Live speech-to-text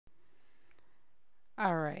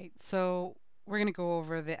All right, so we're going to go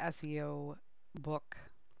over the SEO book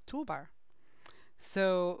toolbar.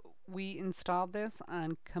 So we installed this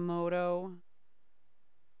on Comodo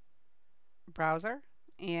browser,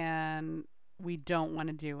 and we don't want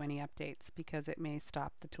to do any updates because it may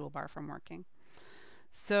stop the toolbar from working.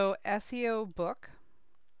 So SEO book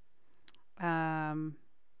um,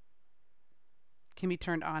 can be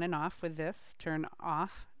turned on and off with this. Turn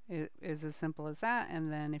off is as simple as that,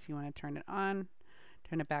 and then if you want to turn it on,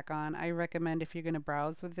 turn it back on. I recommend if you're going to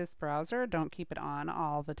browse with this browser, don't keep it on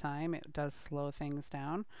all the time. It does slow things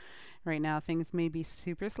down. Right now things may be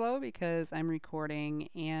super slow because I'm recording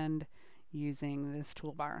and using this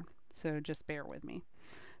toolbar. So just bear with me.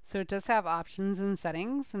 So it does have options and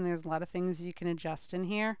settings, and there's a lot of things you can adjust in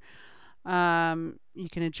here. You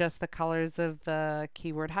can adjust the colors of the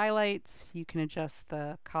keyword highlights. You can adjust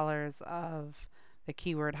the colors of the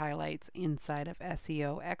keyword highlights inside of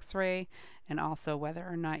SEO X-ray, and also whether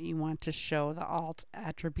or not you want to show the alt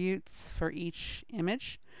attributes for each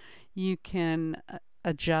image. You can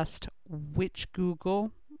adjust which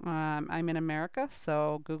Google. I'm in America,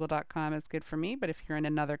 so google.com is good for me, but if you're in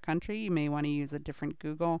another country, you may want to use a different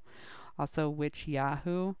Google. Also, which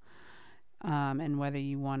Yahoo, and whether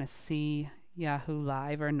you want to see Yahoo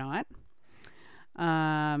Live or not.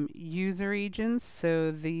 User agents,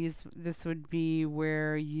 so this would be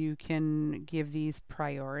where you can give these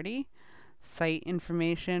priority. Site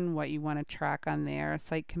information, what you want to track on there.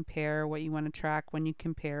 Site compare, what you want to track when you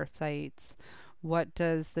compare sites. What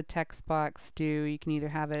does the text box do? You can either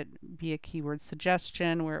have it be a keyword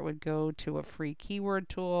suggestion where it would go to a free keyword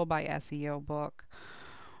tool by SEO book,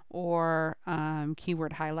 or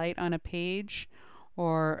keyword highlight on a page,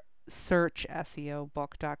 or search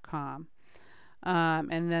SEObook.com.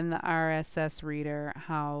 And then the RSS reader,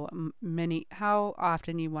 how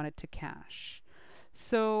often you want it to cache.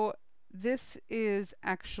 So this is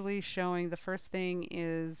actually showing, the first thing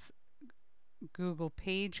is Google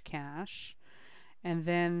page cache, and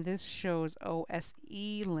then this shows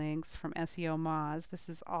OSE links from SEO Moz. This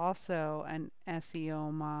is also an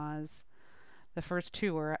SEO Moz. The first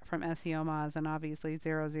two are from SEO Moz, and obviously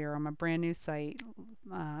 00. I'm a brand new site,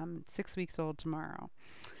 6 weeks old tomorrow.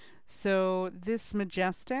 So this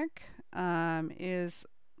majestic is,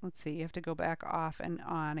 let's see, you have to go back off and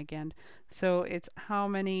on again. So it's how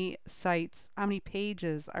many sites, how many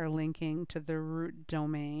pages are linking to the root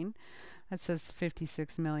domain. That says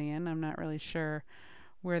 56 million. I'm not really sure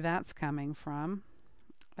where that's coming from.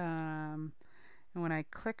 And when I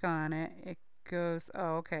click on it, it goes,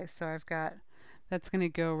 oh, okay, so I've got, that's going to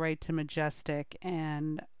go right to majestic,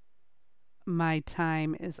 and my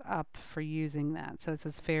time is up for using that. So it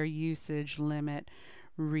says fair usage limit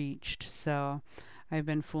reached. So I've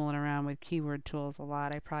been fooling around with keyword tools a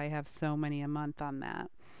lot. I probably have so many a month on that.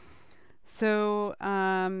 So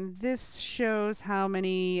this shows how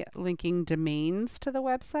many linking domains to the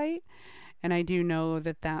website, and I do know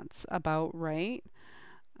that that's about right.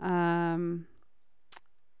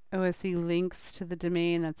 OSE links to the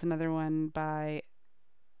domain, that's another one by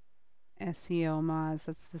SEO Moz.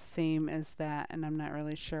 That's the same as that, and I'm not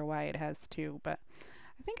really sure why it has two, but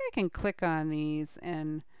I think I can click on these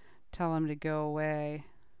and tell them to go away.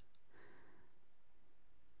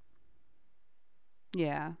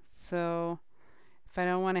 Yeah, so if I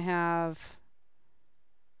don't want to have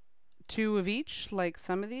two of each like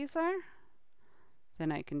some of these are,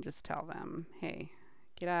 then I can just tell them, hey,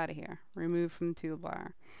 get out of here, remove from the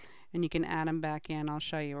toolbar. And you can add them back in. I'll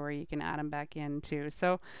show you where you can add them back in too.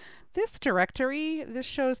 So this directory, this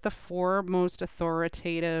shows the 4 most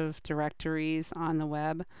authoritative directories on the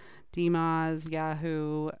web. DMOZ,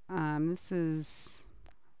 Yahoo. This is,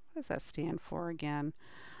 what does that stand for again?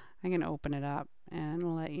 I can open it up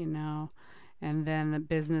and let you know. And then the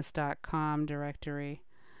business.com directory.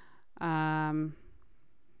 Oh,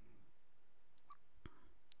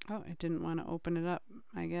 it didn't want to open it up,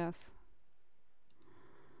 I guess.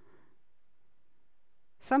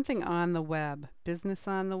 Something on the web, business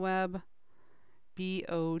on the web,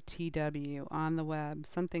 BOTW, on the web,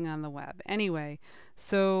 something on the web. Anyway,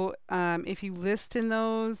 so if you list in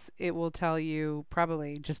those, it will tell you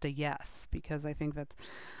probably just a yes, because I think that's,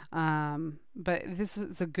 but this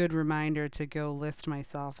is a good reminder to go list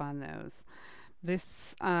myself on those.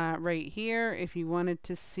 This right here, if you wanted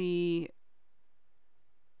to see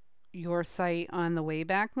your site on the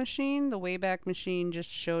Wayback Machine. The Wayback Machine just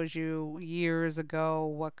shows you years ago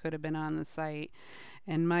what could have been on the site.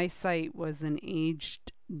 And my site was an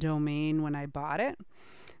aged domain when I bought it.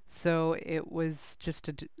 So it was just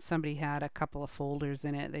somebody had a couple of folders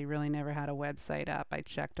in it. They really never had a website up. I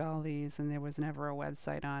checked all these and there was never a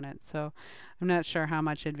website on it. So I'm not sure how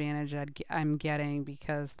much advantage I'm getting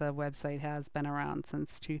because the website has been around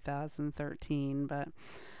since 2013. But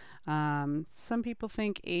some people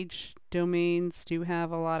think age domains do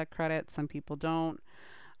have a lot of credit. Some people don't.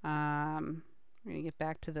 We're going to get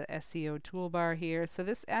back to the SEO toolbar here. So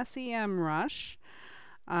this SEMrush,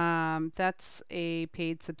 that's a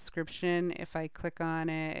paid subscription. If I click on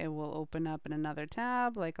it, it will open up in another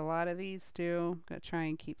tab like a lot of these do. I'm going to try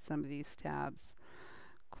and keep some of these tabs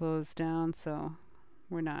closed down so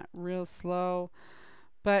we're not real slow.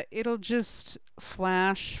 But it'll just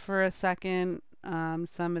flash for a second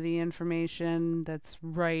some of the information that's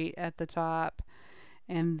right at the top.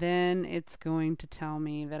 And then it's going to tell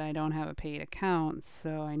me that I don't have a paid account,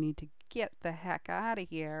 so I need to get the heck out of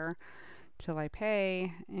here till I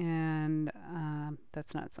pay, and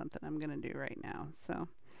that's not something I'm going to do right now. So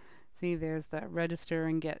see, there's the register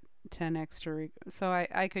and get 10 extra. So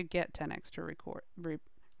I could get 10 extra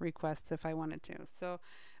requests if I wanted to. So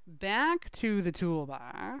back to the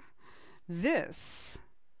toolbar. This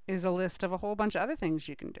is a list of a whole bunch of other things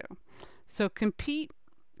you can do. So compete,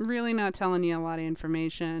 really not telling you a lot of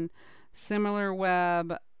information. Similar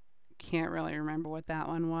web, can't really remember what that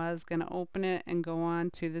one was. Going to open it and go on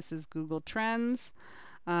to, this is Google Trends,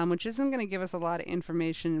 which isn't going to give us a lot of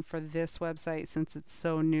information for this website since it's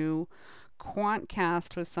so new.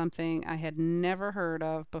 Quantcast was something I had never heard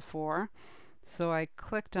of before. So I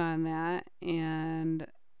clicked on that, and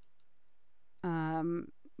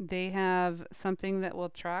they have something that will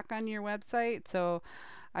track on your website. So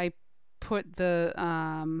I put the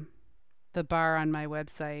bar on my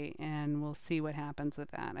website, and we'll see what happens with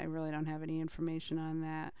that. I really don't have any information on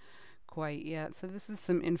that quite yet. So this is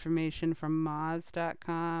some information from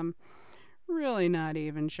moz.com. Really not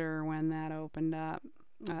even sure when that opened up.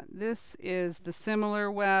 This is the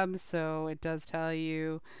similar web, so it does tell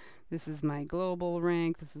you this is my global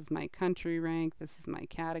rank, this is my country rank, this is my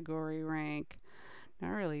category rank.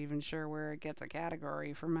 Not really even sure where it gets a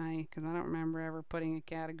category for because I don't remember ever putting a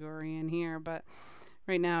category in here, but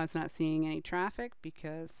right now it's not seeing any traffic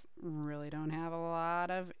because really don't have a lot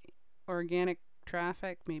of organic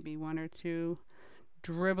traffic, maybe one or two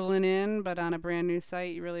dribbling in, but on a brand new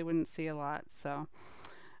site you really wouldn't see a lot. So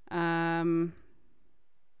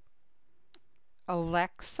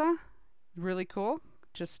Alexa, really cool,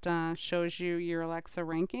 just shows you your Alexa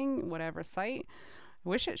ranking, whatever site. I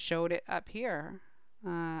wish it showed it up here.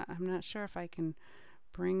 I'm not sure if I can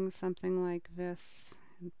bring something like this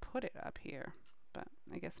and put it up here, but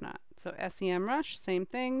I guess not. So SEMrush, same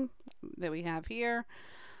thing that we have here.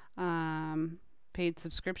 Paid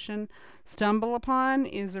subscription. StumbleUpon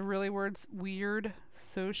is a really weird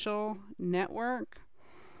social network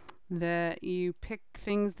that you pick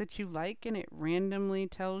things that you like and it randomly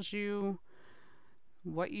tells you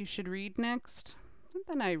what you should read next.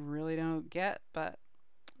 Something I really don't get, but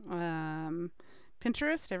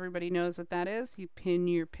Pinterest, everybody knows what that is. You pin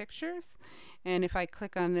your pictures, and if I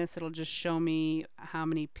click on this, it'll just show me how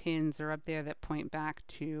many pins are up there that point back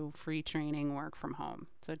to free training, work from home.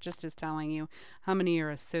 So it just is telling you how many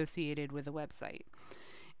are associated with a website.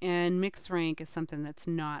 And mixed rank is something that's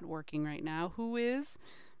not working right now. Who is?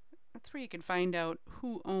 That's where you can find out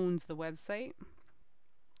who owns the website.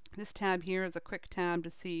 This tab here is a quick tab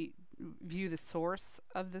to view the source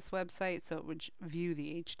of this website, so it would view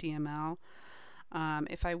the HTML.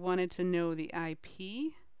 If I wanted to know the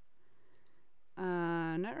IP,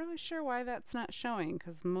 not really sure why that's not showing,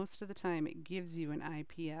 because most of the time it gives you an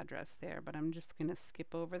IP address there, but I'm just going to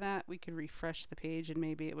skip over that. We could refresh the page and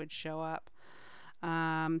maybe it would show up.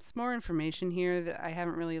 Some more information here that I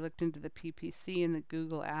haven't really looked into the PPC and the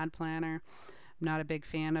Google Ad Planner. I'm not a big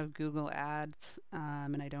fan of Google Ads,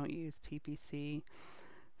 and I don't use PPC.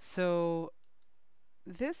 So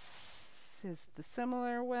this is the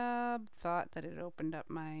similar web. Thought that it opened up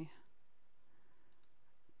my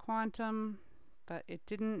Quantum, but it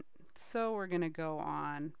didn't. So we're going to go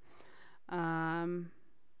on.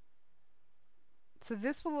 So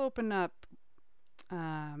this will open up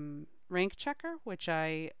Rank Checker, which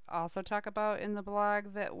I also talk about in the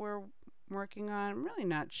blog that we're working on. I'm really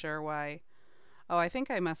not sure why. Oh, I think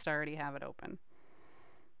I must already have it open.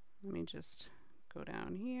 Let me just go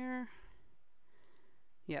down here.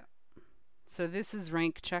 Yep. So this is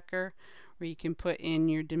Rank Checker, where you can put in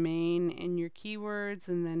your domain and your keywords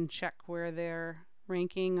and then check where they're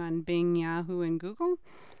ranking on Bing, Yahoo, and Google.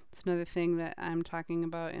 It's another thing that I'm talking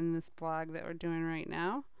about in this blog that we're doing right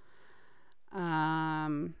now.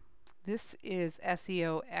 This is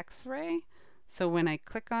SEO X-ray. So when I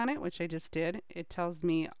click on it, which I just did, it tells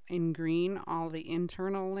me in green all the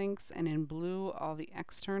internal links and in blue all the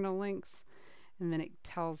external links. And then it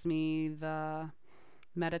tells me the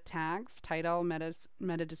meta tags, title,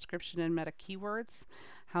 meta description, and meta keywords.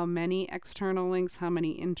 How many external links, how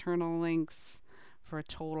many internal links, for a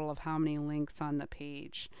total of how many links on the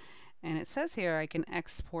page. And it says here I can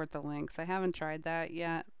export the links. I haven't tried that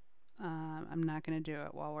yet. I'm not going to do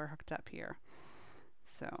it while we're hooked up here.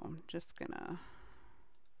 So I'm just gonna,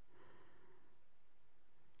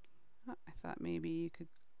 oh, I thought maybe you could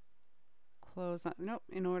close on, nope,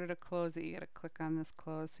 in order to close it you gotta click on this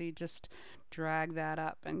close. So you just drag that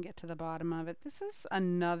up and get to the bottom of it. This is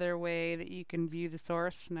another way that you can view the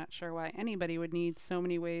source. Not sure why anybody would need so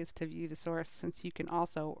many ways to view the source, since you can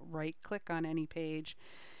also right click on any page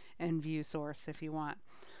and view source if you want.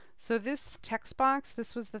 So this text box,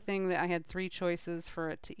 this was the thing that I had 3 choices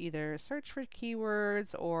for it to either search for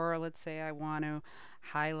keywords, or let's say I want to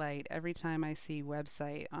highlight every time I see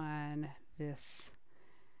website on this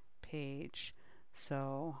page.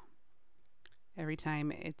 So every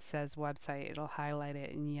time it says website, it'll highlight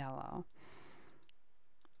it in yellow.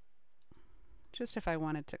 Just if I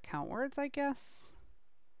wanted to count words, I guess.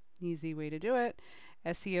 Easy way to do it.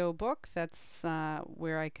 SeoBook, that's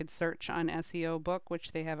where I could search on SeoBook,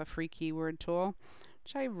 which they have a free keyword tool,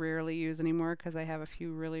 which I rarely use anymore because I have a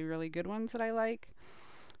few really good ones that I like.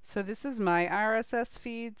 So this is my RSS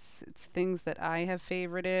feeds. It's things that I have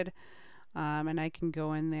favorited, and I can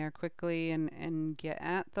go in there quickly and get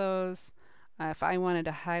at those. If I wanted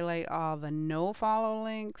to highlight all the no follow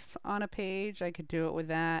links on a page, I could do it with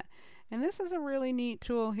that. And this is a really neat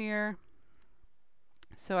tool here.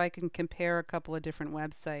 So I can compare a couple of different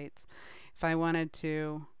websites. If I wanted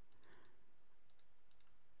to,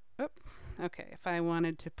 oops, okay, if I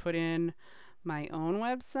wanted to put in my own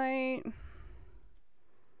website,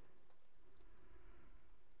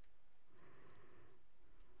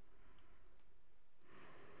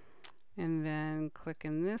 and then click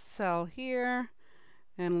in this cell here,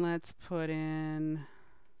 and let's put in,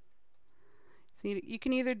 so you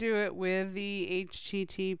can either do it with the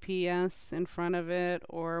HTTPS in front of it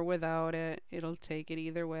or without it. It'll take it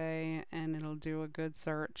either way and it'll do a good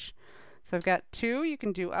search. So I've got 2, you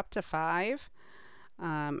can do up to 5.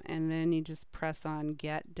 And then you just press on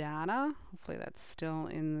get data. Hopefully that's still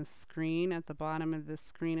in the screen. At the bottom of the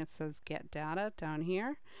screen it says get data down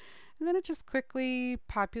here. And then it just quickly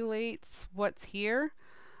populates what's here.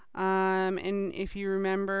 And if you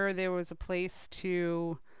remember, there was a place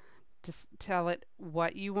to just tell it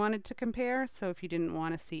what you wanted to compare. So if you didn't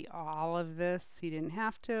want to see all of this, you didn't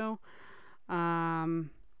have to. And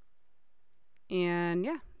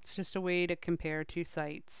yeah, it's just a way to compare 2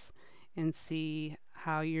 sites and see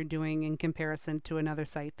how you're doing in comparison to another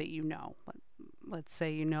site that you know. Let's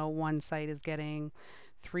say you know one site is getting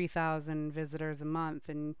 3,000 visitors a month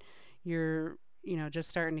and you're just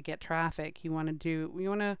starting to get traffic. You want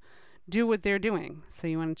to do what they're doing, so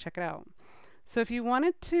you want to check it out. So if you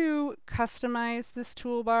wanted to customize this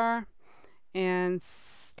toolbar, and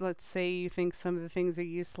let's say you think some of the things are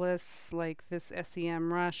useless, like this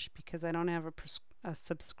SEM Rush, because I don't have a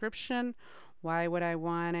subscription, why would I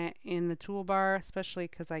want it in the toolbar? Especially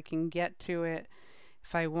because I can get to it,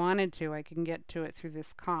 if I wanted to, I can get to it through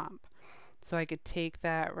this comp. So I could take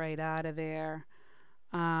that right out of there.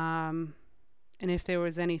 And if there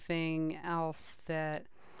was anything else that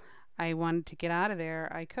I wanted to get out of there,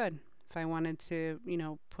 I could. If I wanted to,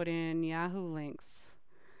 put in Yahoo links,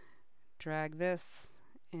 drag this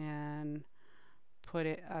and put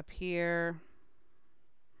it up here.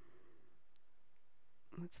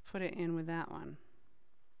 Let's put it in with that one.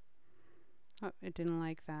 Oh, it didn't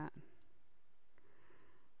like that.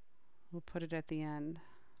 We'll put it at the end.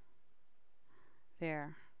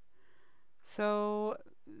 There. So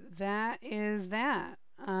that is that.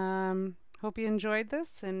 Hope you enjoyed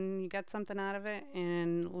this and you got something out of it,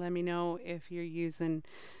 and let me know if you're using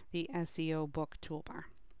the SeoBook Toolbar.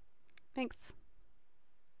 Thanks.